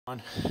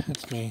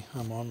It's me.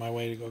 I'm on my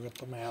way to go get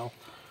the mail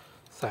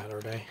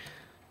Saturday.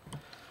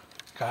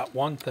 Got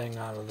one thing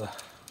out of the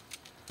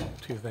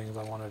two things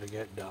I wanted to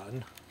get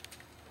done.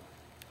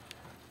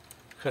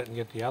 Couldn't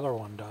get the other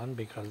one done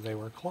because they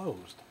were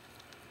closed.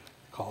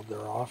 Called their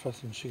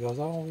office and she goes,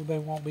 oh, they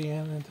won't be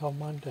in until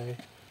Monday.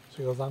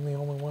 She goes, I'm the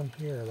only one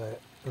here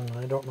and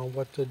I don't know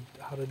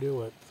how to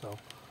do it. So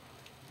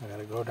I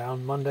gotta go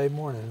down Monday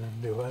morning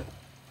and do it.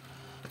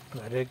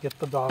 And I did get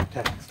the dog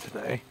tags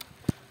today.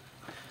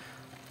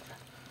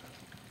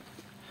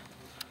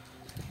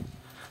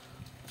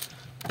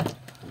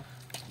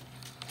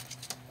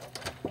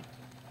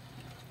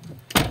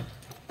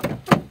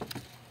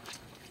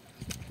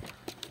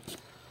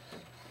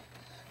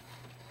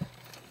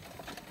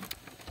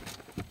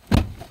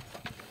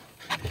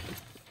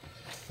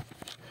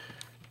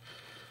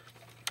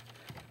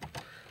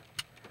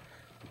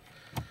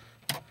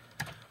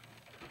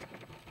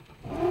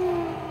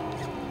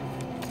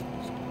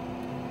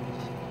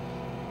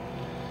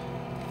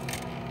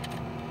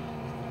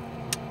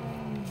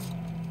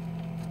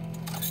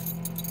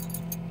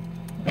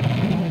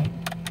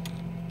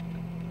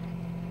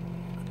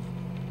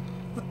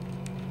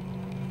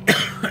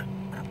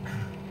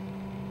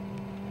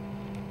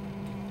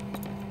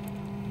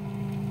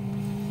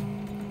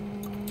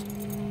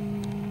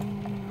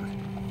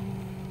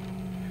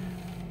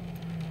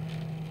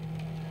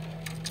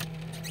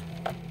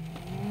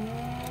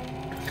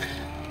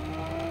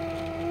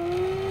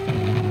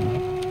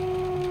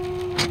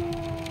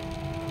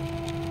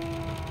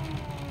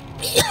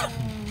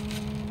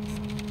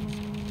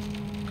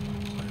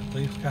 At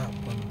least got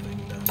one thing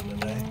done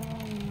today.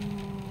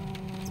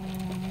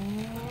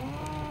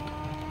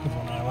 Because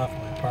when I left,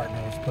 my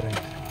partner was putting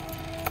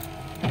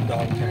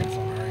dog tags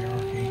on our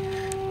Yorkie.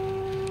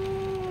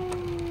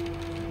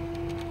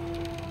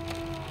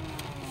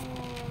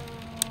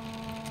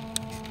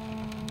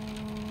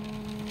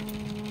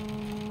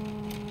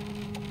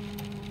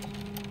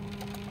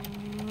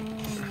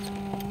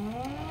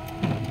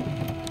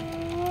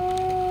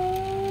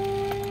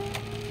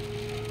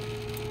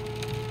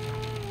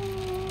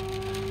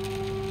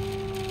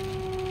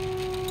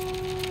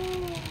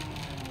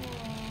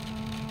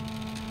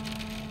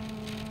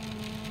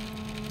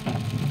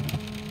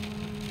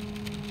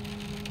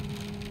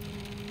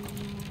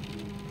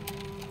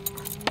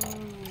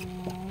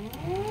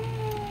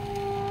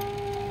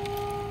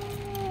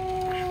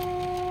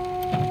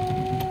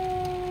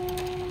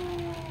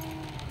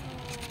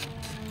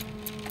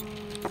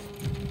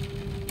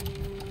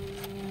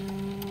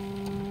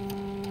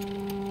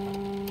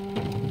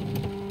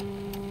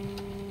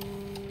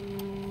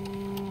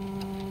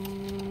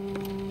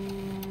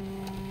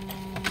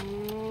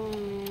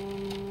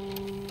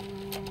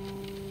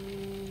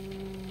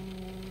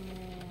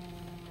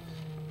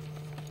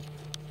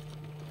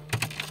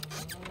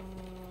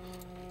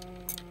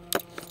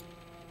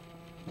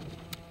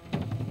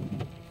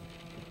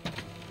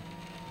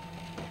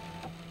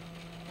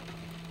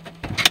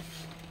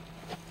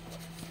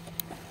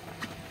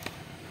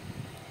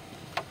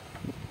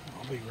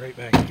 I'll be right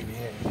back to the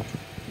egg.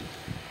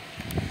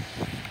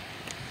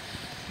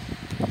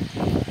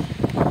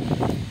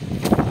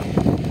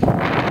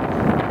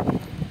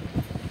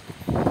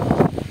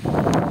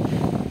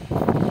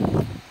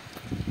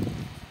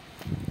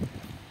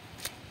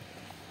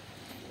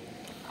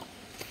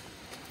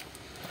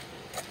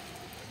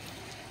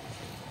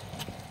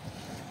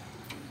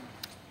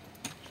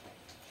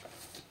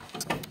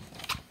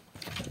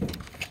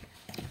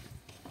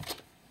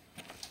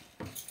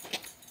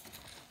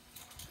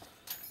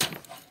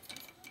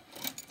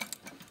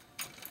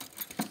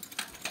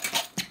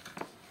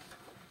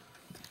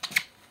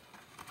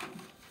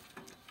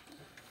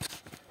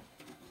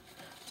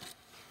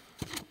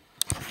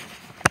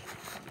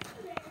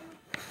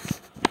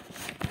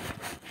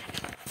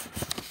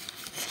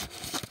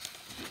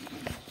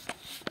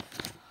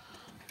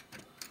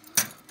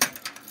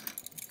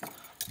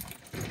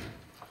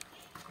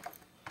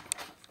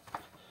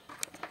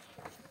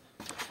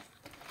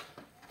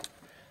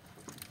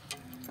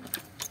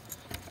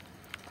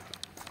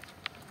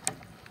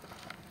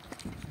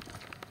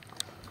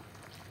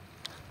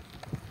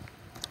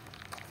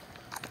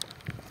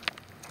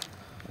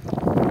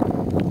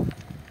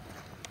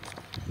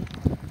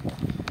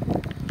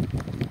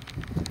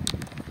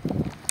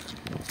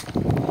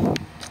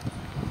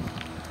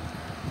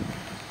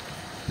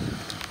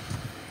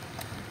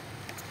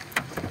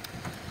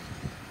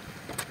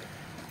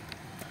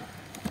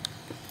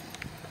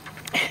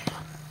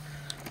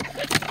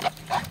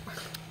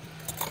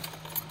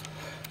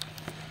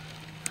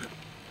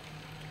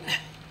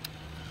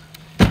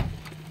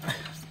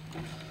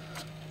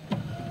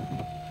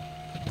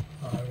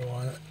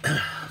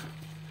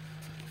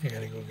 I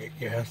gotta go get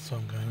gas, so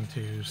I'm going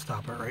to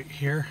stop it right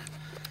here.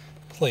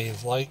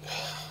 Please like,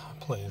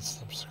 please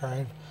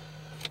subscribe.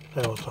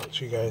 I will talk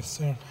to you guys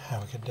soon.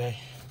 Have a good day.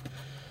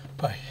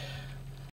 Bye.